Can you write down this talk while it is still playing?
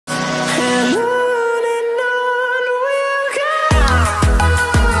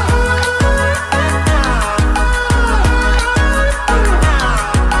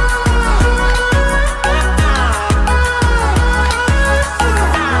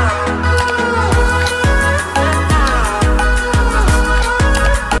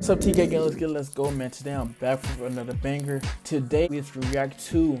up, TK gang? Let's go, man. Today I'm back for another banger. Today we have to react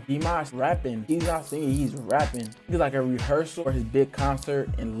to Dimash rapping. He's not singing, he's rapping. He's like a rehearsal for his big concert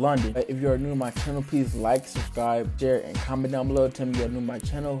in London. If you are new to my channel, please like, subscribe, share, and comment down below. Tell me you are new to my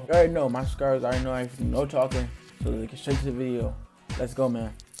channel. You already know my subscribers. I already know everything. No talking. So let's get straight to the video. Let's go,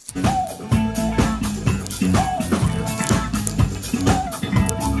 man.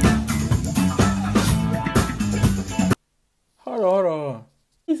 Hold on.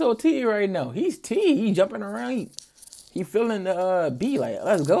 He's so T right now. He's T. He jumping around. He feeling the beat. Like,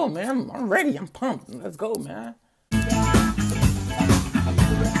 let's go, man. I'm ready. I'm pumped. Let's go, man.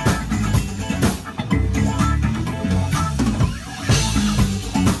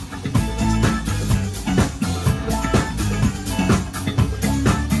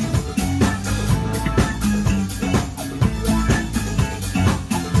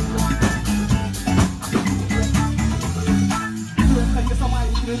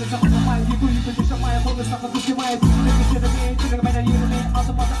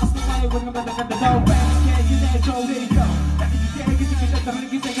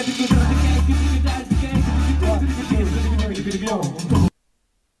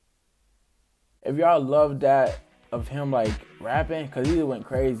 If y'all love that of him like rapping, cause he went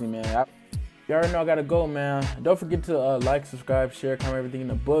crazy, man. You already know I gotta go, man. Don't forget to like, subscribe, share, comment everything in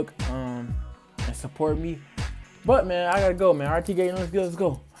the book, and support me. But man, I gotta go, man. RT Gang, let's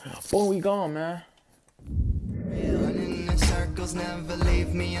go. Boom, we gone, man. Running in circles, never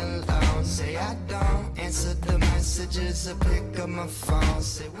leave me alone. Say I don't answer the messages or pick up my phone.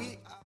 Say we